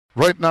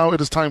Right now, it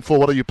is time for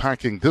What Are You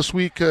Packing? This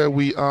week,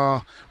 we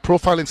are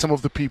profiling some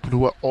of the people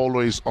who are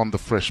always on the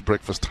Fresh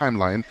Breakfast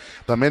timeline.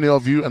 There are many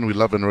of you, and we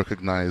love and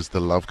recognize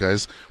the love,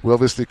 guys. We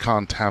obviously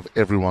can't have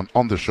everyone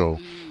on the show.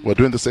 We're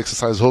doing this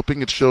exercise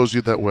hoping it shows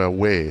you that we're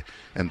aware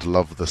and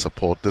love the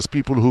support. There's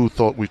people who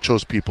thought we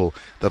chose people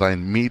that are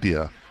in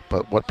media,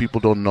 but what people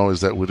don't know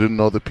is that we didn't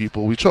know the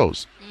people we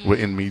chose were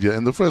in media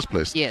in the first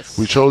place. Yes.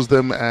 We chose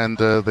them, and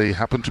they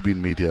happen to be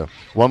in media.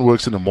 One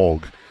works in a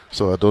morgue,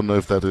 so I don't know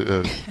if that...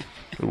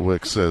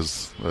 works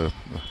as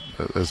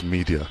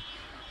media,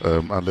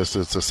 unless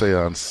it's a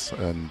seance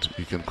and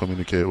you can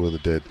communicate with the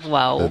dead.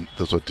 Wow. Then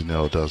that's what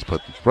Dinero does.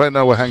 But right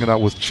now we're hanging out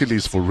with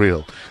Chili's for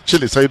real.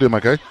 Chili's, how you doing, my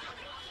guy?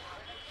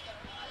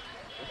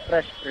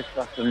 Fresh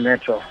breakfast in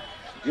Metro.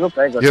 You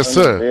guys are Yes,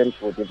 very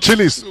sir. good.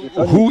 Chili's,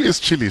 who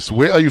is Chili's?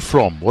 Where are you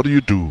from? What do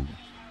you do?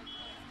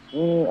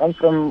 I'm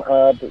from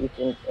the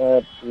eastern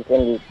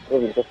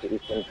province of the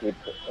Eastern Cape,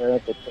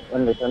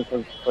 on the town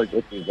called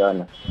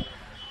Etizana.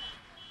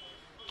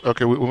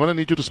 Okay, we want to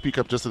need you to speak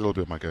up just a little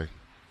bit, my guy.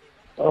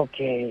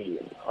 Okay,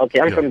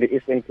 I'm from the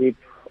Eastern Cape.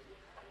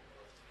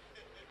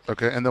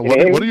 Okay, and then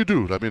what do you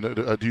do? I mean,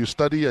 do you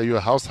study? Are you a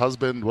house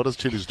husband? What does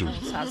Chili's do?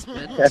 House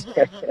husband.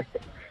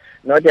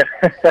 Not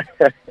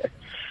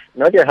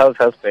a house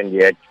husband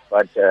yet,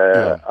 but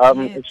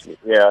actually,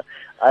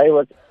 I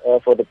work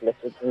for the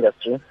plastic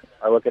industry.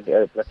 I work at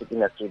the plastic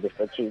industry.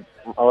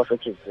 Our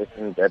factory is based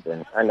in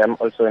Durban, and I'm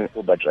also an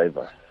Uber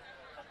driver.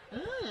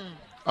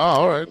 Ah,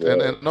 all right. Yeah.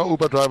 And no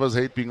Uber drivers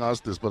hate being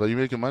asked this, but are you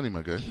making money,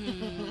 my guy?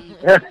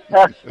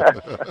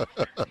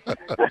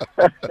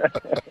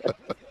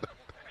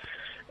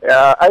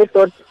 I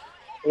thought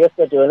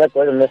yesterday when I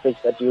got a message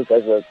that you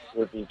guys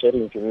would be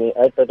chatting to me,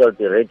 I thought I'd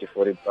be ready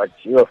for it, but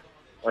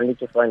only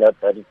to find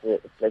out that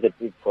it's like a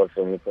big call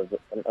for me because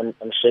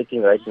I'm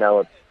shaking right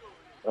now.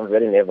 I'm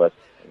very nervous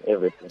and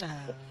everything.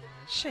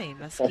 Shame,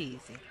 that's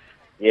easy.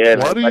 Yeah,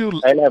 Why do you?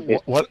 I love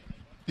it. What?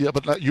 Yeah,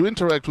 but like, you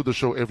interact with the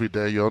show every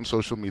day. You're on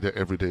social media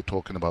every day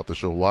talking about the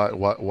show. Why?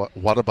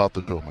 What about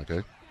the show, my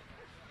guy?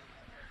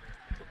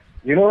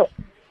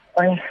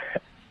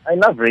 I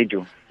love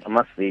radio, I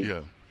must say.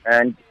 Yeah.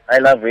 And I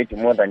love radio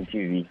more than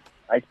TV.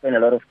 I spend a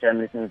lot of time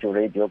listening to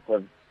radio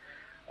because,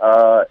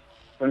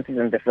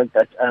 considering the fact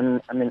that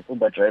I'm an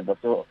Uber driver,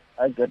 so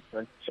I get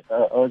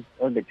all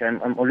the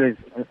time. I'm always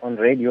on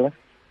radio,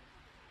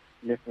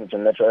 listening to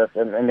Metro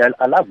FM, and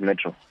I love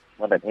Metro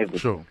more than everything.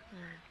 Sure.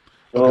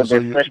 So Okay, so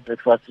the Fresh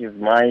Breakfast is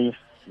my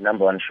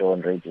number one show on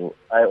radio.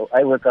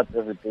 I wake up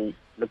every day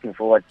looking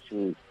forward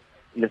to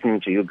listening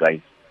to you guys.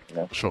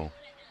 Sure.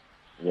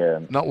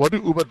 Yeah. Now, what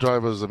do Uber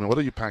drivers? I mean, what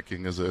are you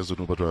packing as an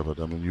Uber driver?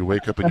 I mean, you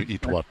wake up and you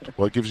eat what?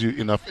 What gives you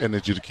enough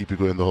energy to keep you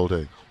going the whole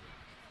day?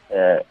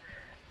 There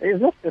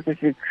is no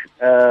specific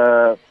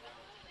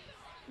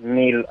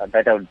meal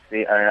that I would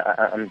say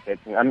I'm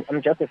taking.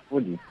 I'm just a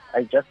foodie.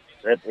 I just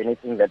grab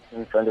anything that's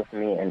in front of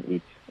me and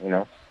eat.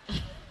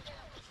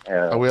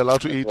 Are we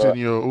allowed to eat in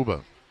your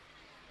Uber?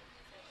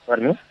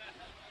 Pardon me?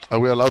 Are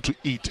we allowed to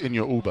eat in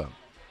your Uber?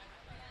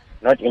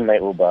 Not in my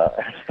Uber.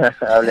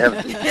 I'll have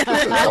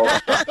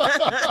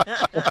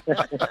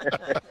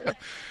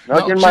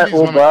not in my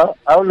Uber.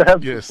 I'll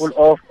have to pull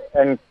off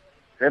and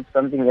grab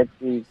something at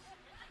the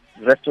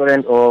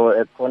restaurant or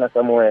a corner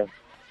somewhere.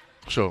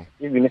 Sure.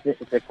 Even if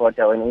it's a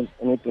quarter or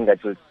anything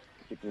that will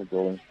keep me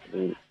going.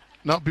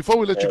 Now, before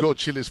we let you go,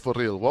 Chili's for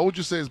real, what would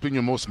you say has been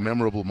your most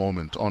memorable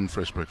moment on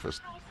Fresh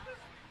Breakfast?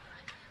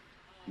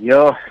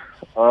 It's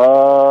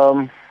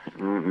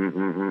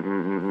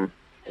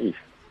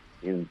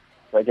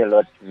quite a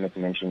lot to make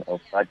mention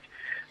of, but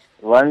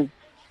one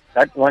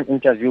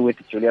interview with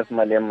Julius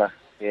Malema,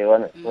 the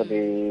one for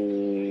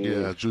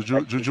the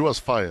Juju was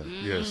fire.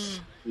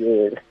 Yes.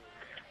 Yeah,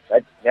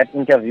 that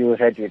interview we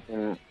had with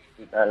him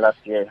last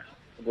year,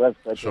 it was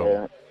quite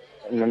a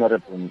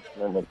memorable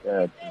moment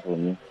for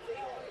me.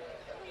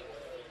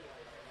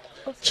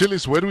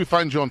 Chili's, where do we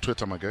find you on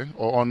Twitter, my guy,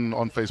 or on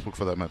Facebook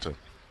for that matter?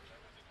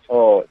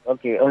 Oh,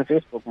 okay. On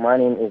Facebook, my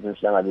name is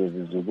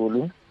Mhlangabezi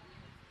Zugulu.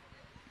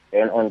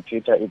 And on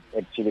Twitter, it's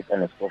at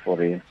Chili's_for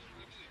real.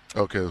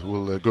 Okay,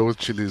 we'll go with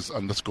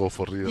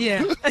Chili's_for real.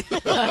 Yeah.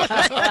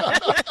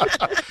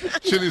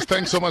 Chili's,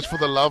 thanks so much for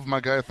the love, my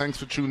guy. Thanks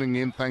for tuning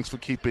in. Thanks for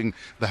keeping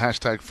the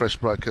hashtag Fresh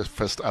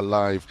Breakfast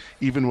alive,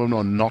 even when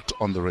we're not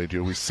on the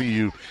radio. We see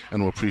you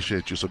and we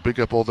appreciate you. So big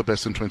up, all the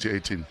best in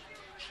 2018.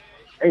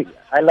 Hey,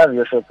 I love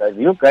your show, guys.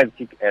 You guys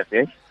kick ass,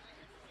 eh?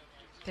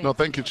 No,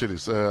 thank you,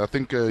 Chili's. I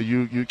think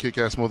you kick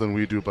ass more than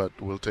we do, but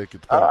we'll take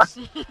it. Thanks.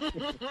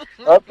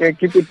 Okay,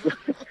 keep it.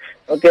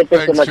 Okay,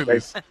 thanks so much,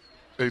 Chili's. guys.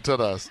 Hey,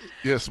 Tadas.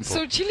 Yes,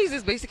 So Chili's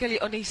is basically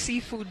on a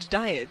seafood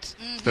diet.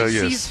 He yes.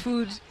 sees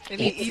food and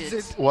he eats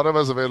it.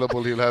 Whatever's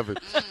available, he'll have it,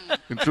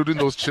 including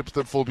those chips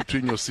that fall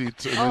between your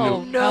seat. And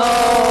Oh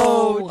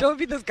no! Don't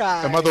be this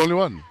guy. Am I the only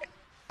one?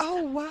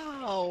 Oh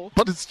wow!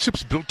 But it's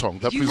chips biltong.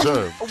 They're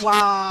preserved.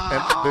 Wow!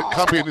 And there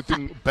can't be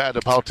anything bad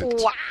about it.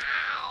 Wow!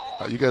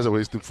 You guys are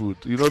wasting food.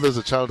 You know there's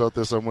a child out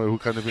there somewhere who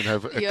can't even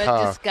have a You're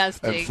car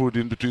disgusting. and food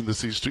in between the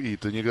seats to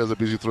eat, and you guys are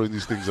busy throwing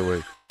these things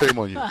away. Shame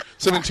on you.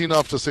 17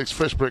 after 6,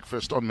 Fresh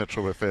Breakfast on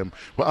Metro FM.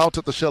 We're out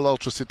at the Shell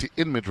Ultra City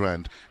in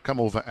Midrand. Come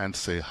over and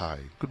say hi.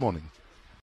 Good morning.